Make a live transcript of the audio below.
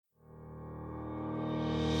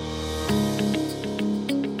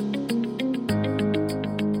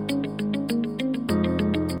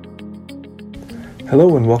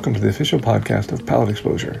Hello and welcome to the official podcast of Palate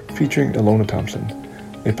Exposure, featuring Ilona Thompson,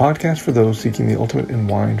 a podcast for those seeking the ultimate in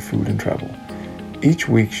wine, food, and travel. Each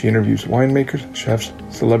week she interviews winemakers, chefs,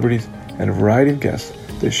 celebrities, and a variety of guests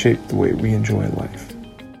that shape the way we enjoy life.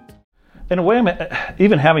 In a way, I'm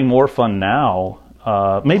even having more fun now.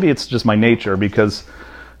 Maybe it's just my nature, because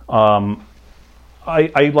I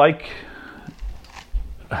like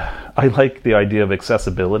the idea of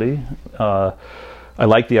accessibility. I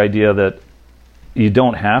like the idea that you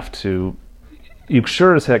don't have to, you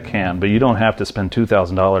sure as heck can, but you don't have to spend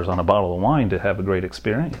 $2,000 on a bottle of wine to have a great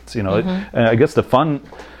experience. You know, and I guess the fun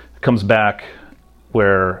comes back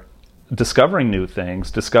where discovering new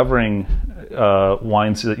things, discovering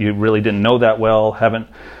wines that you really didn't know that well, haven't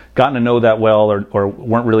gotten to know that well, or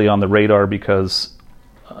weren't really on the radar because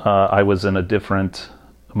I was in a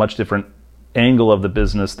much different angle of the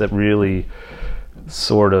business that really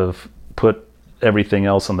sort of put everything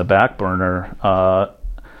else on the back burner.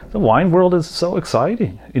 The wine world is so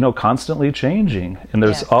exciting, constantly changing, and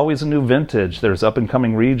there's always a new vintage, there's up and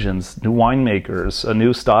coming regions, new winemakers,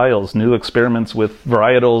 new styles, new experiments with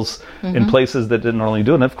varietals in places that didn't normally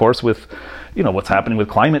do it. And of course with what's happening with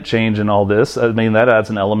climate change and all this, I mean, that adds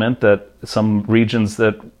an element that some regions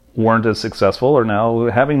that weren't as successful are now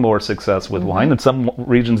having more success with wine, and some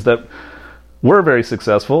regions that were very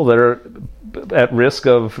successful that are at risk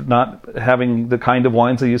of not having the kind of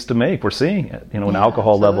wines they used to make. We're seeing it, in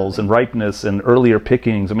alcohol levels and ripeness and earlier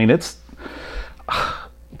pickings. I mean, it's,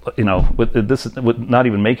 with not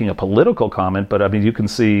even making a political comment, but I mean, you can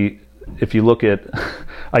see, if you look at,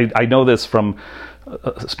 I know this from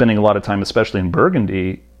spending a lot of time, especially in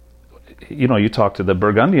Burgundy. You talk to the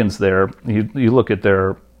Burgundians there, you look at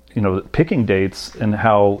their, picking dates, and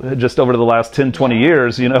how just over the last 10, 20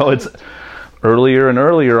 years, it's earlier and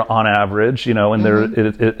earlier on average, and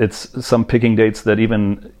it's some picking dates that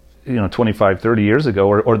even, 25, 30 years ago,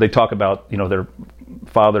 or they talk about, their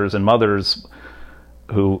fathers and mothers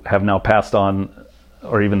who have now passed on,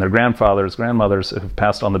 or even their grandfathers, grandmothers who've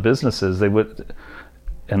passed on the businesses, they would,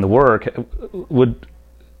 and the work, would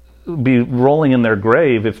be rolling in their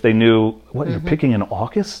grave if they knew what you're picking in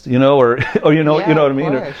August, or you know what I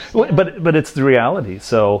mean. But it's the reality.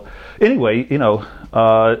 So anyway,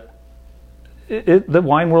 the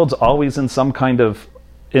wine world's always in some kind of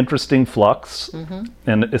interesting flux,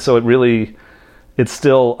 and so it's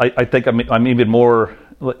still. I think I'm even more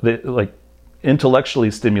like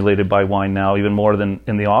intellectually stimulated by wine now, even more than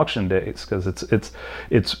in the auction days, because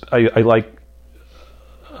I like.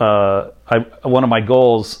 One of my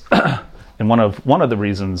goals, and one of the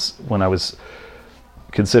reasons when I was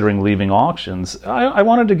considering leaving auctions, I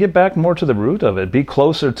wanted to get back more to the root of it, be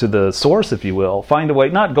closer to the source, if you will. Find a way,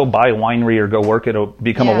 not go buy a winery or go work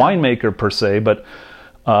become a winemaker per se, but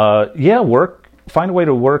find a way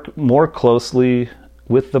to work more closely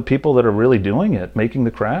with the people that are really doing it, making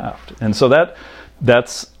the craft. And so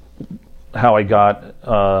that's how I got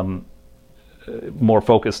more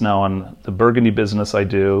focused now on the Burgundy business I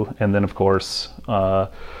do, and then of course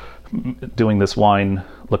doing this wine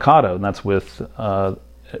Licata, and that's with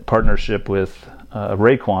partnership with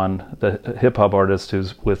Raekwon, the hip hop artist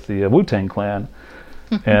who's with the Wu-Tang Clan,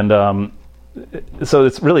 and so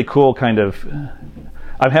it's really cool. Kind of,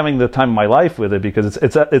 I'm having the time of my life with it, because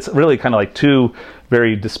it's really kind of like two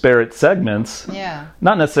very disparate segments. Yeah.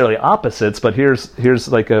 Not necessarily opposites, but here's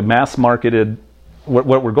like a mass marketed. What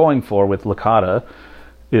we're going for with Licata,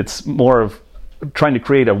 it's more of trying to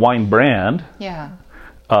create a wine brand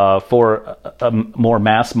for a more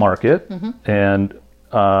mass market, and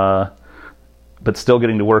but still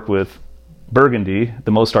getting to work with Burgundy,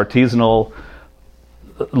 the most artisanal,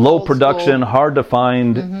 low production, hard to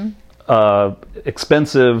find,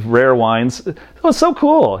 expensive, rare wines. It was so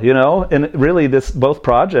cool, and really both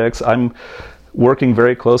projects, I'm working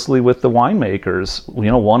very closely with the winemakers,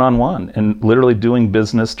 one-on-one, and literally doing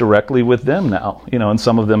business directly with them now, and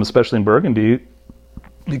some of them, especially in Burgundy,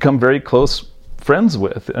 become very close friends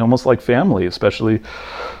with, almost like family. Especially,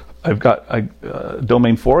 I've got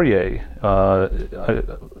Domaine Fourier.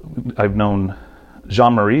 I've known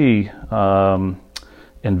Jean-Marie and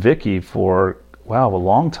Vicky for a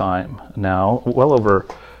long time now, well over,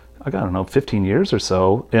 15 years or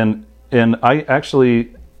so, and I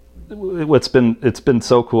actually. It's been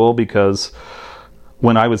so cool, because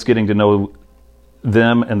when I was getting to know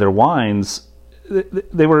them and their wines,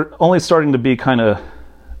 they were only starting to be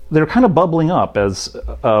they were kind of bubbling up as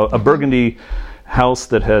a Burgundy house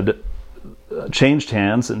that had changed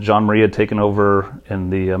hands, and Jean-Marie had taken over in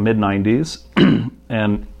the mid-90s,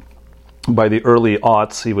 and by the early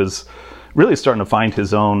aughts, he was really starting to find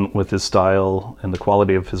his own with his style and the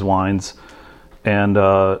quality of his wines, and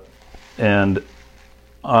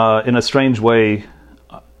in a strange way,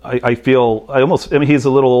 I feel I mean, he's a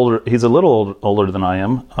little older. He's a little older than I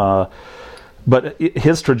am, but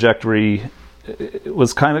his trajectory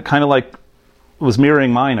was kind of like was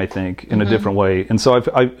mirroring mine, I think, in a different way. And so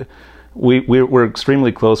we're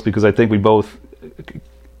extremely close because I think we both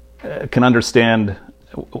can understand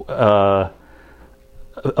a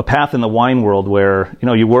path in the wine world where, you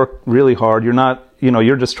know, you work really hard. You're not, you know,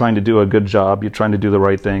 you're just trying to do a good job. You're trying to do the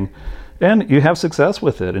right thing. And you have success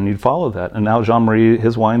with it, and you follow that. And now Jean-Marie,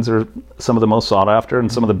 his wines are some of the most sought after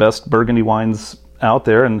and some of the best Burgundy wines out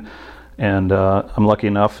there. And I'm lucky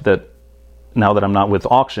enough that now that I'm not with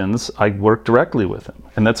auctions, I work directly with him,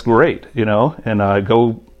 and that's great, you know. And I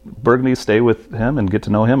go Burgundy, stay with him, and get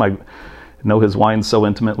to know him. I know his wines so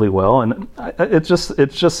intimately well, and it's just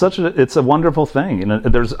it's a wonderful thing.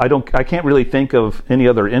 And I can't really think of any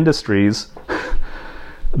other industries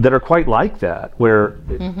that are quite like that, where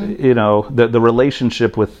you know, the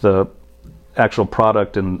relationship with the actual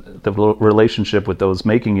product and the relationship with those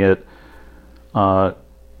making it,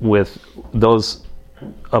 with those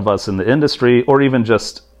of us in the industry, or even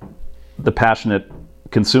just the passionate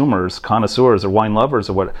consumers, connoisseurs, or wine lovers,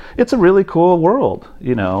 or what. It's a really cool world,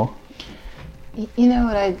 you know. You know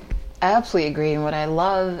what, I absolutely agree, and what I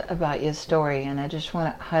love about your story, and I just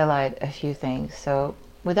want to highlight a few things. So,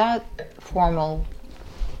 without formal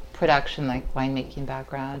production like winemaking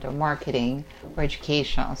background or marketing or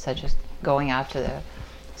educational, such as going after the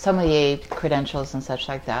sommelier credentials and such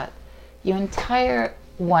like that, your entire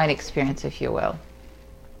wine experience, if you will,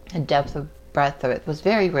 the depth of breadth of it, was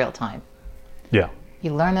very real time. Yeah.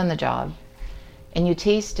 You learned on the job, and you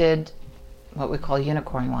tasted what we call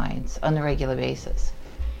unicorn wines on a regular basis.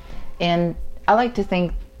 And I like to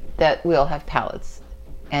think that we all have palates,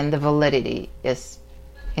 and the validity is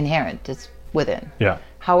inherent, it's within. Yeah.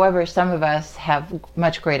 However, some of us have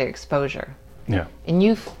much greater exposure. Yeah. And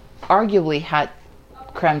you've arguably had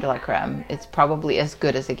creme de la creme. It's probably as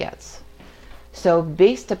good as it gets. So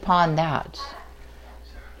based upon that,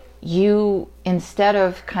 you, instead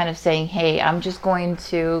of kind of saying, hey, I'm just going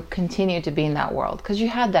to continue to be in that world, because you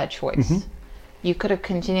had that choice. You could have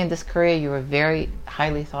continued this career. You were very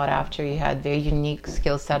highly thought after. You had very unique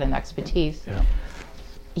skill set and expertise. Yeah.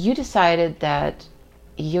 You decided that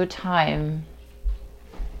your time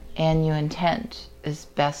and your intent is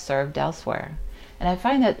best served elsewhere. And I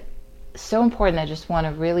find that so important. I just want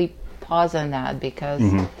to really pause on that, because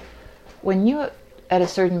when you're at a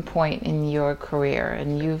certain point in your career,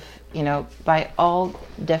 and you've, you know, by all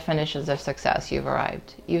definitions of success, you've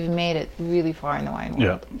arrived. You've made it really far in the wine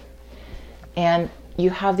world. Yeah. And you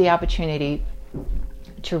have the opportunity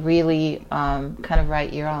to really kind of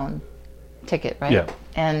write your own ticket, right? Yeah.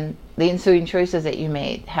 And the ensuing choices that you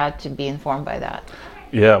made had to be informed by that.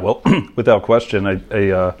 Yeah, well, without question, and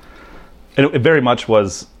it very much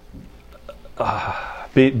was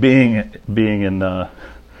being in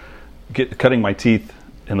cutting my teeth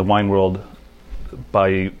in the wine world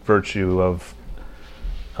by virtue of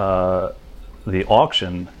the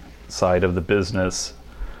auction side of the business.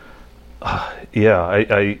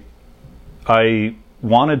 I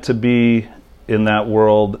wanted to be in that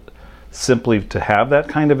world simply to have that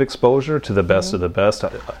kind of exposure to the best of the best.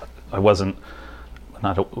 I wasn't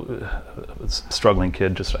not a struggling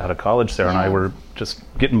kid just out of college. Sarah and I were just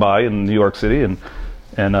getting by in New York City, and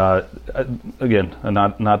again,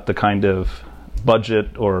 not the kind of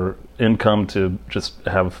budget or income to just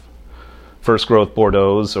have first growth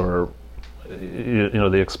Bordeaux's or, you know,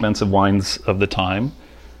 the expensive wines of the time.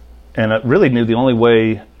 And I really knew the only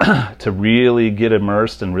way to really get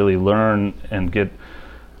immersed and really learn and get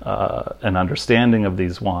an understanding of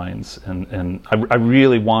these wines, and I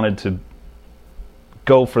really wanted to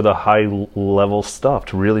go for the high level stuff,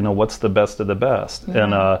 to really know what's the best of the best.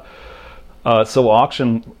 And so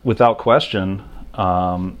auction, without question,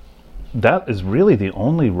 that is really the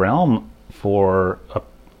only realm for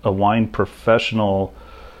a wine professional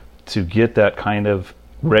to get that kind of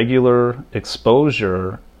regular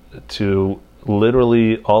exposure to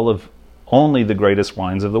literally only the greatest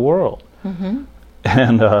wines of the world.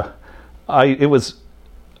 And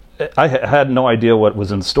I had no idea what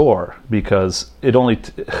was in store, because it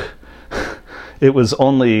didn't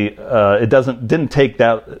take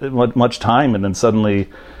that much time, and then suddenly,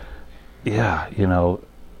 you know,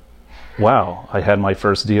 wow, I had my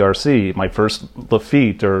first DRC, my first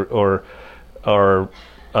Lafite, or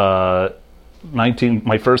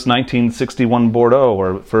my first 1961 Bordeaux,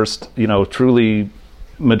 or first, you know, truly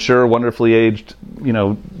mature, wonderfully aged, you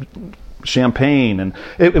know, champagne. And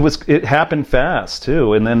it happened fast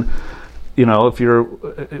too. And then, you know, if you're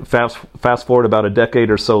fast forward about a decade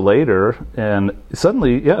or so later, and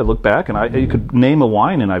suddenly, I look back and you could name a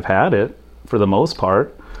wine and I've had it for the most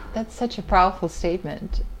part. That's such a powerful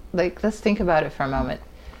statement. Like, let's think about it for a moment.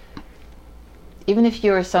 Even if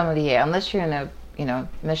you're a sommelier, unless you're in a, you know,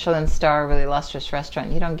 Michelin star, really illustrious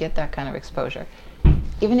restaurant, you don't get that kind of exposure.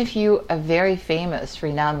 Even if you a very famous,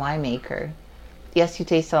 renowned winemaker, yes, you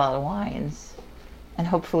taste a lot of wines, and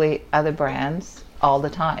hopefully other brands all the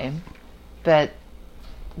time, but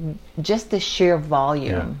just the sheer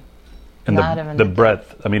volume, and the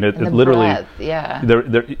breadth. I mean, it literally. Breadth, yeah.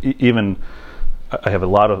 There, even I have a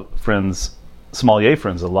lot of friends, sommelier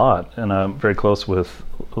friends, a lot, and I'm very close with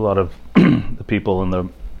a lot of the people in the,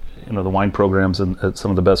 you know, the wine programs and at some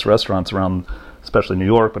of the best restaurants around, especially New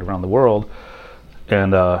York, but around the world.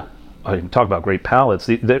 And I talk about great palates.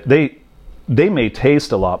 They may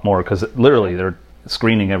taste a lot more because literally they're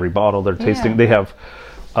screening every bottle. They're tasting. They have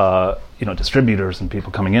you know, distributors and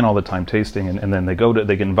people coming in all the time tasting, and then they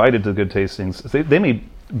get invited to good tastings. They may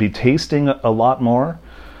be tasting a lot more,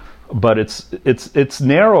 but it's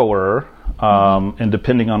narrower. And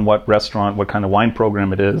depending on what restaurant, what kind of wine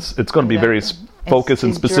program it is, it's going to be very focused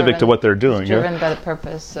and specific to what they're doing. It's driven by the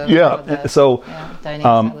purpose of dining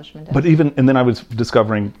establishment. But even, and then I was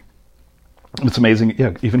discovering, it's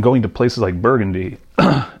amazing, even going to places like Burgundy,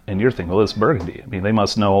 and you're thinking, well, it's Burgundy. I mean, they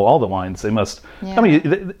must know all the wines. They must, I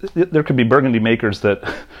mean, there could be Burgundy makers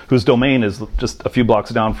whose domain is just a few blocks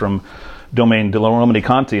down from Domaine de la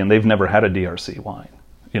Romanée-Conti, and they've never had a DRC wine,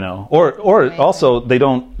 you know. Or also,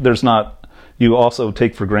 you also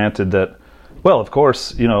take for granted that, well, of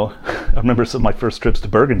course, you know, I remember some of my first trips to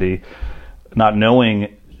Burgundy, not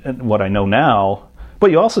knowing what I know now,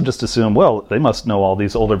 but you also just assume, well, they must know all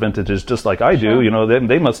these older vintages just like I do, you know,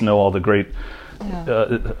 they must know all the great,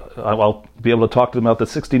 I'll be able to talk to them about the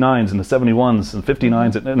 69s and the 71s and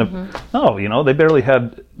 59s, no, you know, they barely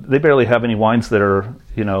have any wines that are,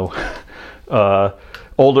 you know,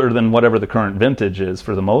 older than whatever the current vintage is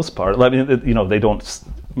for the most part. I mean, you know,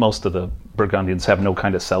 most of the Burgundians have no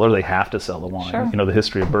kind of cellar. They have to sell the wine. Sure. You know, the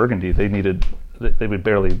history of Burgundy, they would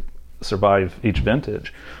barely survive each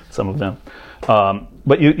vintage, some of them.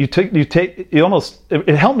 But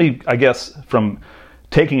it helped me, I guess, from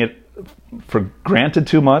taking it for granted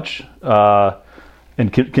too much,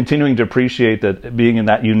 and continuing to appreciate that being in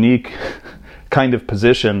that unique kind of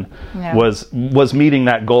position was meeting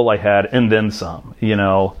that goal I had and then some, you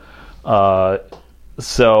know.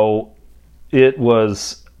 So it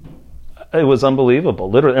was unbelievable,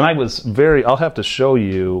 literally. And I was I'll have to show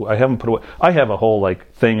you, I have a whole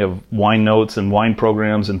like thing of wine notes and wine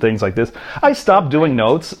programs and things like this. I stopped doing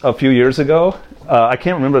notes a few years ago. I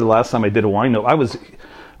can't remember the last time I did a wine note. I was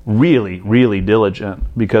really, really diligent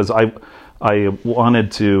because I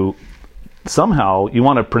wanted to, somehow you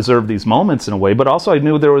want to preserve these moments in a way, but also I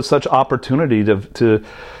knew there was such opportunity to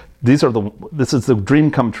this is the dream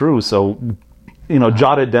come true. So, you know,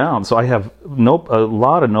 jot it down. So I have a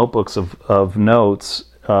lot of notebooks of notes,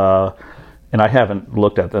 and I haven't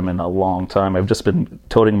looked at them in a long time. I've just been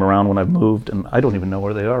toting them around when I've moved, and I don't even know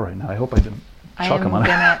where they are right now. I hope I didn't chuck them on. I'm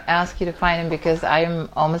going to ask you to find them because I'm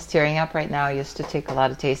almost tearing up right now. I used to take a lot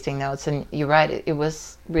of tasting notes, and you're right, it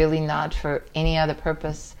was really not for any other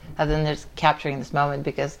purpose other than just capturing this moment,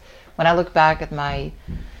 because when I look back at my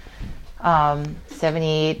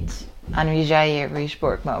 78 Henri Jayer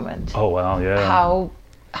Richebourg moment. Oh wow, yeah.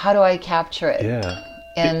 How do I capture it? Yeah.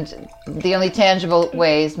 And the only tangible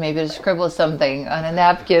way is maybe to scribble something on a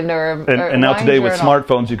napkin or and now today with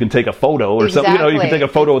smartphones you can take a photo or something. You know, you can take a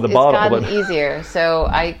photo of the bottle. It's gotten easier, so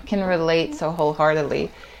I can relate so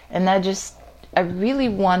wholeheartedly. And I really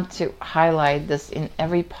want to highlight this in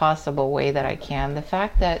every possible way that I can. The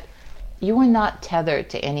fact that you are not tethered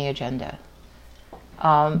to any agenda.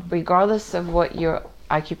 Regardless of what your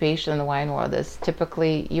occupation in the wine world is,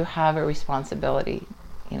 typically you have a responsibility,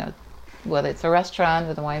 you know, whether it's a restaurant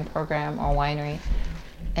with a wine program or a winery,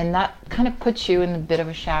 and that kind of puts you in a bit of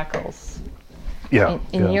a shackles. Yeah.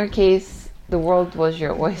 In your case, the world was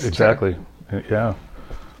your oyster. Exactly. Yeah.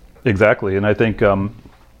 Exactly. And I think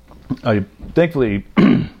I thankfully,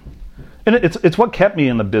 and it's what kept me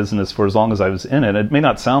in the business for as long as I was in it. It may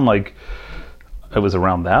not sound like I was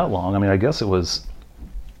around that long. I mean, I guess it was.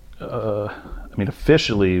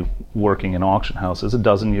 Officially working in auction houses,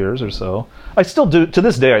 12 years or so. I still do, to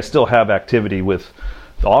this day, I still have activity with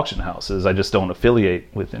the auction houses. I just don't affiliate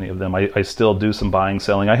with any of them. I still do some buying,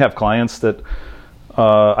 selling. I have clients that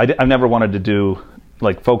I never wanted to do,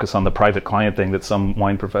 like focus on the private client thing that some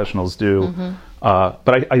wine professionals do.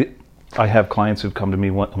 But I have clients who've come to me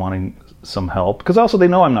wanting some help, because also they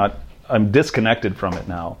know I'm disconnected from it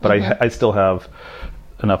now, but I still have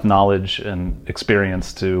enough knowledge and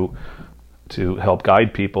experience to help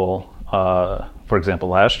guide people. For example,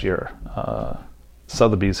 last year,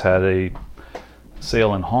 Sotheby's had a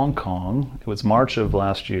sale in Hong Kong. It was March of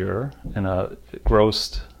last year, and it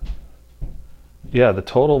grossed. Yeah, the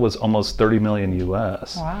total was almost 30 million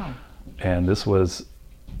US. Wow. And this was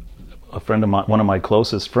a friend of mine, one of my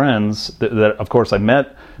closest friends, that of course I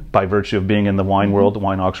met by virtue of being in the wine world, the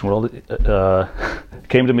wine auction world,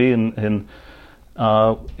 came to me and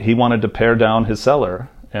he wanted to pare down his cellar.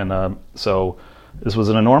 And so this was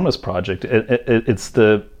an enormous project. It's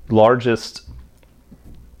the largest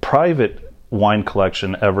private wine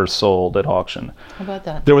collection ever sold at auction. How about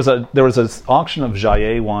that? There was an auction of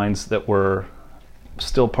Jaillet wines that were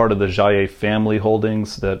still part of the Jaillet family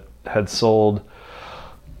holdings that had sold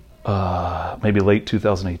maybe late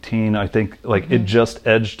 2018. I think it just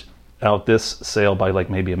edged out this sale by like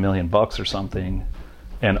maybe $1 million or something.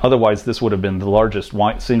 And otherwise, this would have been the largest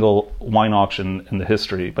single wine auction in the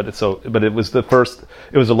history. But it was the first.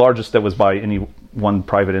 It was the largest that was by any one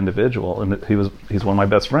private individual, and he's one of my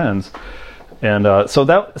best friends. And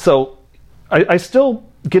so I still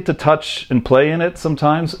get to touch and play in it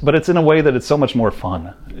sometimes, but it's in a way that it's so much more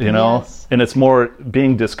fun, you know. Yes. And it's more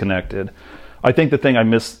being disconnected. I think the thing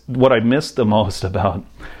what I missed the most about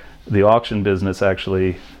the auction business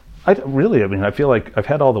actually. I feel like I've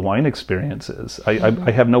had all the wine experiences.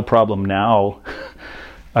 I have no problem now.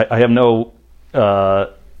 I have no. I'm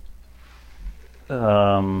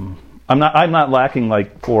not lacking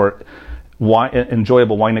like for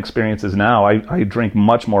enjoyable wine experiences now. I drink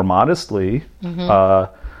much more modestly.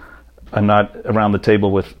 I'm not around the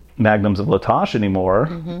table with magnums of La Tâche anymore,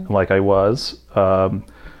 like I was.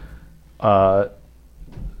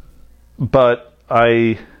 But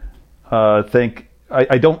I think.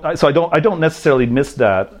 I don't necessarily miss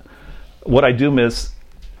that. What I do miss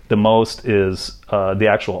the most is the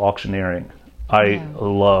actual auctioneering. I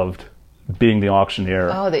loved being the auctioneer.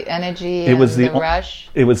 Oh, the energy and the rush.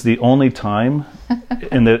 It was the only time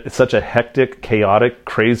in such a hectic, chaotic,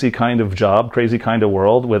 crazy kind of job, crazy kind of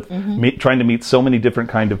world with trying to meet so many different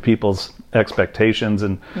kind of people's expectations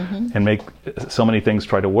and make so many things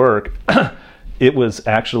try to work. It was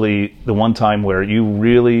actually the one time where you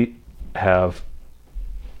really have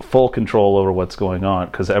full control over what's going on,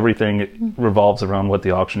 because everything revolves around what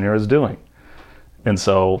the auctioneer is doing. And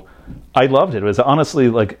so I loved it. It was honestly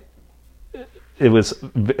it was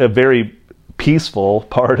a very peaceful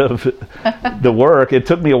part of the work. It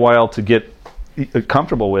took me a while to get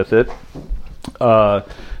comfortable with it. But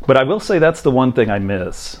I will say that's the one thing I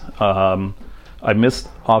miss. I missed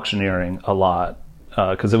auctioneering a lot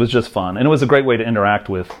because it was just fun. And it was a great way to interact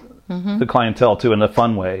with the clientele too, in a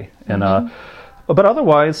fun way. And but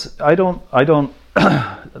otherwise, I don't. I'm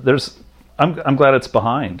glad it's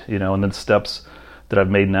behind, you know, and the steps that I've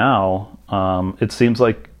made now. It seems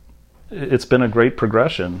like it's been a great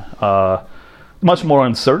progression. Much more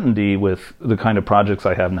uncertainty with the kind of projects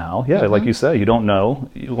I have now. Yeah, like you say, you don't know.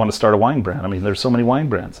 You want to start a wine brand. I mean, there's so many wine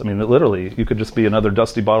brands. I mean, literally, you could just be another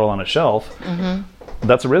dusty bottle on a shelf.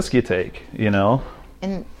 That's a risk you take, you know.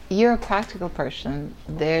 And you're a practical person.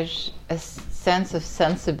 There's a sense of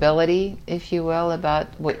sensibility, if you will, about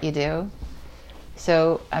what you do.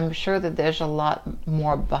 So I'm sure that there's a lot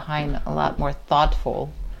more behind, a lot more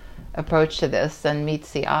thoughtful approach to this than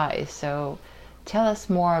meets the eye. So tell us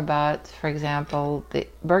more about, for example, the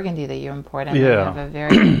Burgundy that you import. I know you have a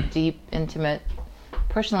very deep, intimate,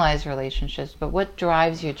 personalized relationships, but what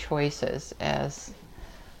drives your choices as...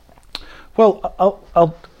 Well,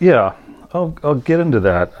 I'll get into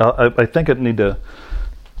that. I think I need to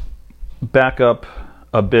back up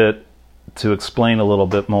a bit to explain a little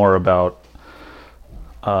bit more about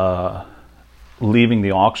leaving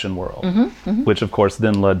the auction world, which of course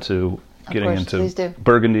then led to getting into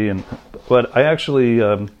Burgundy. But I actually,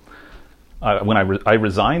 when I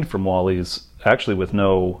resigned from Wally's, actually with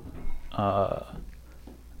no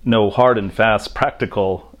hard and fast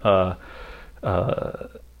practical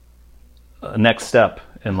next step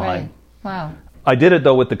in line. Wow. I did it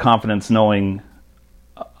though with the confidence, knowing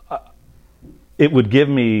it would give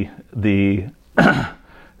me the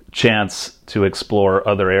chance to explore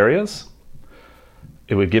other areas.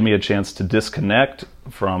 It would give me a chance to disconnect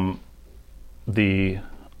from the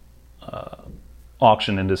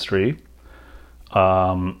auction industry.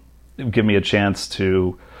 It would give me a chance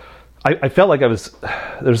to... I felt like I was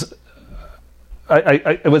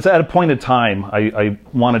at a point in time I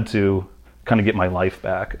wanted to kind of get my life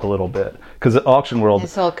back a little bit, because the auction world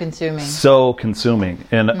is so consuming.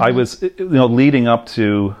 And I was, leading up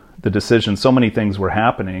to the decision, so many things were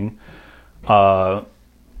happening. I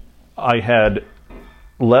had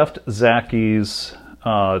left Zacky's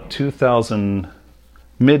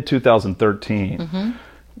mid 2013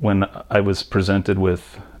 when I was presented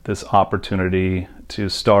with this opportunity to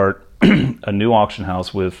start a new auction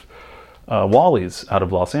house with Wally's out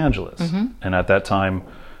of Los Angeles. And at that time,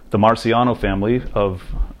 the Marciano family of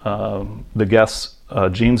the Guess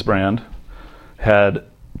jeans brand had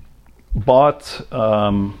bought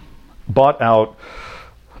out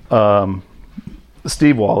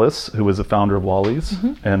Steve Wallace, who was the founder of Wally's,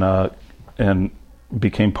 and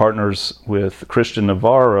became partners with Christian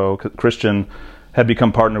Navarro. Christian had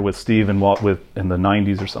become partner with Steve in the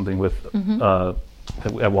 90s or something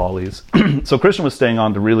at Wally's. So Christian was staying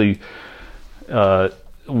on to really.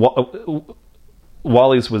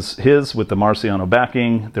 Wally's was his with the Marciano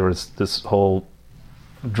backing. There was this whole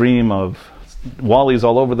dream of Wally's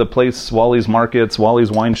all over the place, Wally's markets,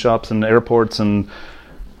 Wally's wine shops and airports, and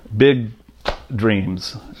big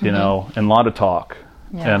dreams, you know, and a lot of talk,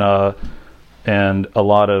 and a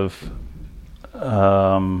lot of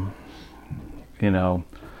a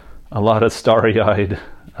lot of starry-eyed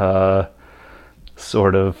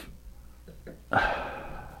sort of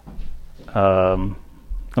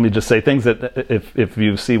let me just say things that if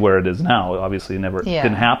you see where it is now, obviously never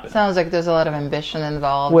didn't happen. Sounds like there's a lot of ambition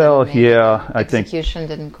involved. Well, I think execution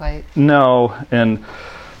didn't quite. No, and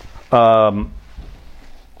I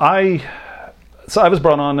was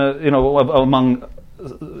brought on, among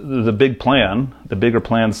the bigger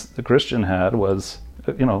plans that Christian had was,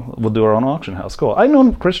 we'll do our own auction house. Cool. I'd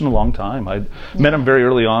known Christian a long time. I met him very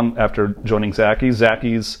early on after joining Zacky's.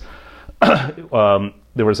 Zacky's,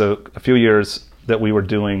 there was a few years that we were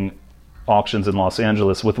doing auctions in Los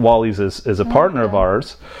Angeles with Wally's as a partner of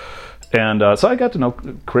ours. And so I got to know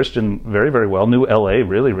Christian very, very well, knew LA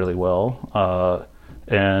really, really well.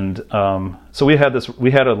 So we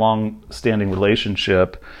had a long-standing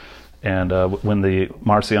relationship. And when the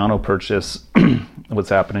Marciano purchase was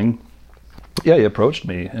happening, he approached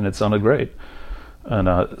me, and it sounded great. And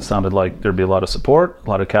it sounded like there'd be a lot of support, a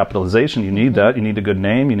lot of capitalization. You need that. You need a good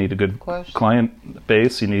name. You need a good client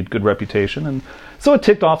base. You need good reputation. And so it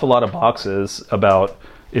ticked off a lot of boxes about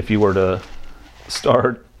if you were to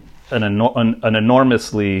start an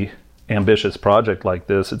enormously ambitious project like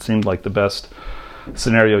this. It seemed like the best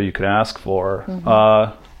scenario you could ask for.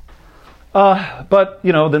 But,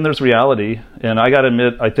 then there's reality. And I got to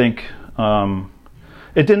admit, I think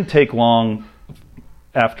it didn't take long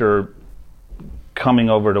after coming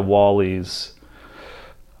over to Wally's.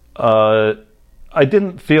 I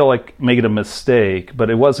didn't feel like making a mistake, but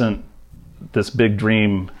it wasn't this big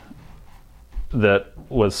dream that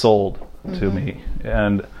was sold to me.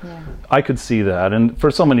 And I could see that. And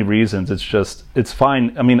for so many reasons, it's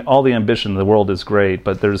fine. I mean, all the ambition in the world is great,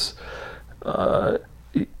 but there's,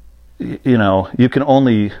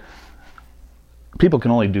 people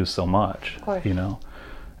can only do so much,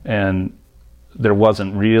 and there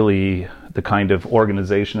wasn't really the kind of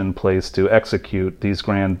organization in place to execute these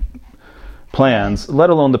grand plans, let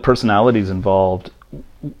alone the personalities involved.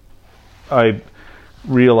 I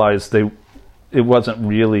realized it wasn't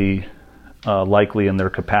really likely in their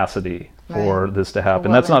capacity for this to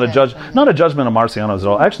happen. That's not a judgment of Marciano's at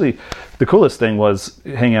all. Actually, the coolest thing was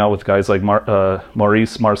hanging out with guys like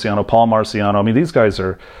Maurice Marciano, Paul Marciano. I mean, these guys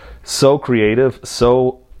are so creative,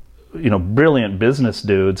 so brilliant business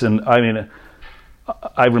dudes. And I mean,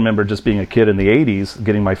 I remember just being a kid in the 80s,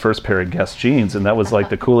 getting my first pair of Guess jeans, and that was like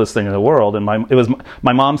the coolest thing in the world. And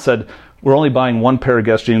my mom said, we're only buying one pair of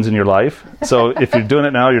Guess jeans in your life. So if you're doing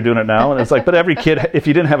it now, you're doing it now. And it's like, but every kid, if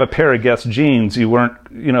you didn't have a pair of Guess jeans, you weren't,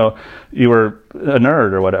 you were a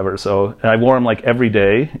nerd or whatever. So I wore them like every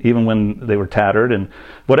day, even when they were tattered and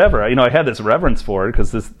whatever. I had this reverence for it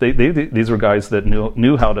because these were guys that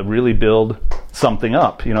knew how to really build something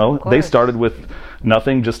up. They started with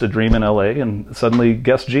nothing, just a dream in LA, and suddenly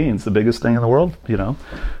Guess jeans, the biggest thing in the world.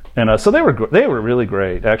 And so they were really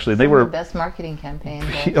great. Actually, they were the best marketing campaign.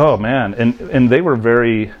 Oh man, and they were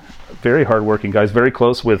very, very hardworking guys. Very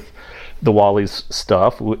close with the Wally's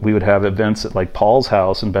stuff. We would have events at like Paul's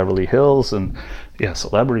house in Beverly Hills, and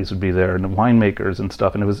celebrities would be there, and winemakers and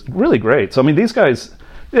stuff. And it was really great. So I mean, these guys,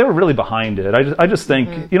 they were really behind it. I just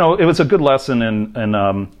think it was a good lesson in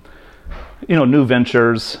new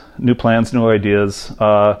ventures, new plans, new ideas,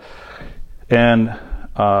 and.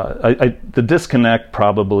 The disconnect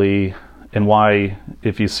probably, and why,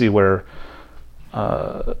 if you see where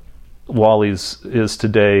Wally's is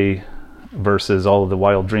today versus all of the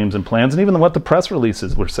wild dreams and plans, and even what the press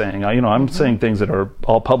releases were saying. I'm saying things that are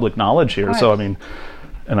all public knowledge here. Right. So I mean,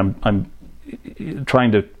 and I'm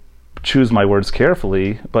trying to choose my words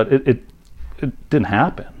carefully, but it didn't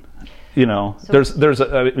happen. So there's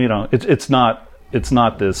it's not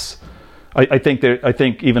this I think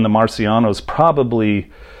even the Marcianos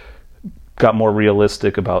probably got more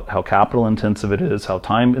realistic about how capital intensive it is, how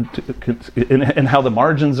time and how the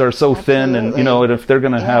margins are so thin, and and if they're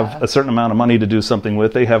going to have a certain amount of money to do something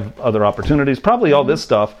with, they have other opportunities, probably all this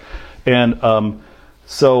stuff. And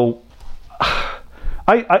so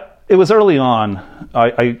it was early on.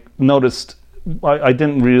 I noticed I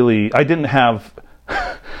didn't have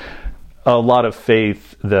a lot of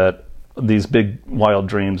faith that these big wild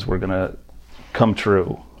dreams were going to come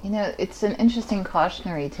true. It's an interesting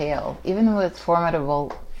cautionary tale. Even with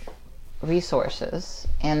formidable resources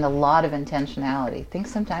and a lot of intentionality,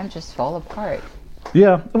 things sometimes just fall apart.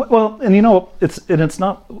 Yeah, well, and it's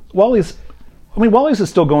not Wally's. I mean, Wally's is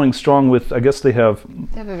still going strong with. I guess they have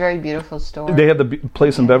a very beautiful store. They had the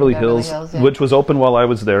place in Beverly Hills, which was open while I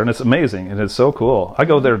was there, and it's amazing and it's so cool. I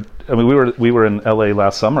go there. I mean, we were in LA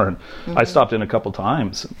last summer, and I stopped in a couple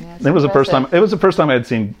times. Yeah, it was the first time. It was the first time I had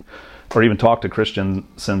seen or even talked to Christian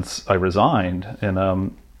since I resigned, and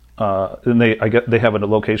they have a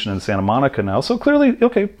location in Santa Monica now. So clearly,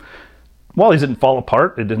 okay. Wally's didn't fall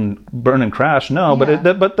apart. It didn't burn and crash. No,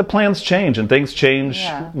 but the plans change and things change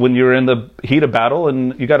when you're in the heat of battle,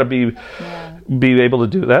 and you got to be able to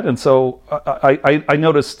do that. And so I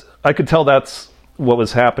noticed, I could tell that's what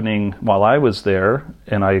was happening while I was there,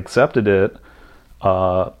 and I accepted it.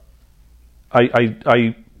 I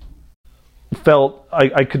felt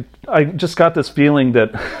I just got this feeling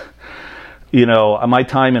that my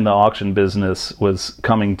time in the auction business was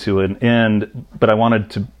coming to an end, but I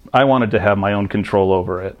wanted to have my own control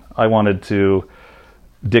over it. I wanted to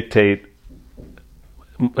dictate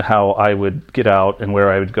how I would get out and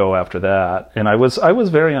where I would go after that. And I was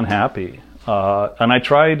very unhappy. And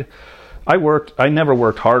I never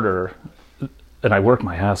worked harder, and I worked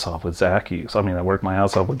my ass off with Zaki. So, I worked my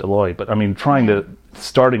ass off with Deloitte, but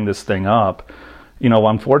starting this thing up,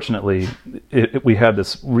 unfortunately, we had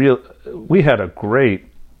a great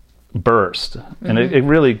burst, and it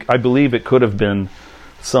really, I believe it could have been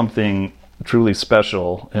something truly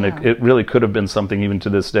special, and it really could have been something even to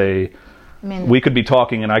this day. We could be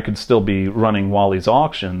talking and I could still be running Wally's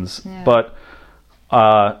auctions, but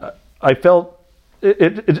I felt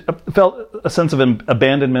it felt a sense of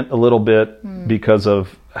abandonment a little bit because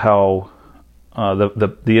of how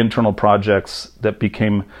the internal projects that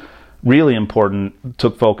became really important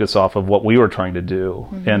took focus off of what we were trying to do.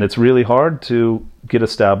 And it's really hard to get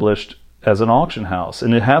established as an auction house,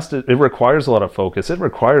 and it requires a lot of focus. It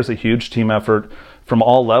requires a huge team effort from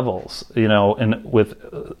all levels, and with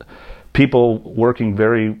people working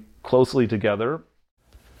very closely together.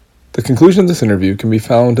 The conclusion of this interview can be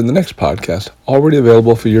found in the next podcast, already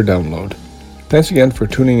available for your download. Thanks again for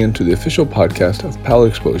tuning in to the official podcast of Palette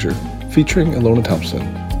Exposure, featuring Ilona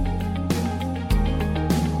Thompson.